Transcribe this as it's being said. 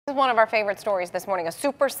This is one of our favorite stories this morning, a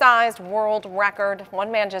supersized world record.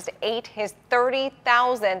 One man just ate his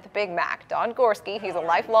 30,000th Big Mac. Don Gorske, he's a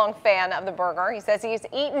lifelong fan of the burger. He says he's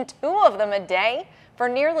eaten 2 of them a day for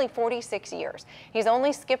nearly 46 years. He's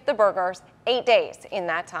only skipped the burgers 8 days in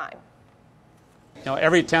that time. You know,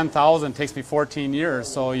 every 10,000 takes me 14 years,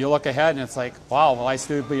 so you look ahead and it's like, wow, will I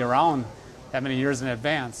still be around that many years in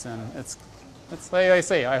advance? And it's like I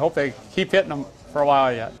say, I hope they keep hitting them for a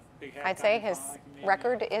while yet. I'd say his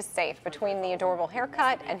record is safe. Between the adorable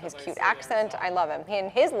haircut and his cute accent, I love him. He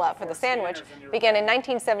and his love for the sandwich began in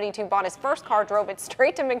 1972, bought his first car, drove it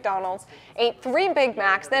straight to McDonald's, ate 3 Big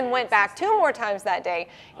Macs, then went back 2 more times that day,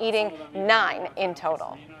 eating 9 in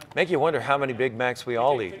total. Make you wonder how many Big Macs we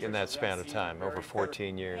all eat in that span of time, over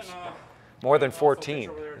 14 years. More than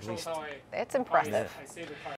 14, at least. It's impressive. Yeah.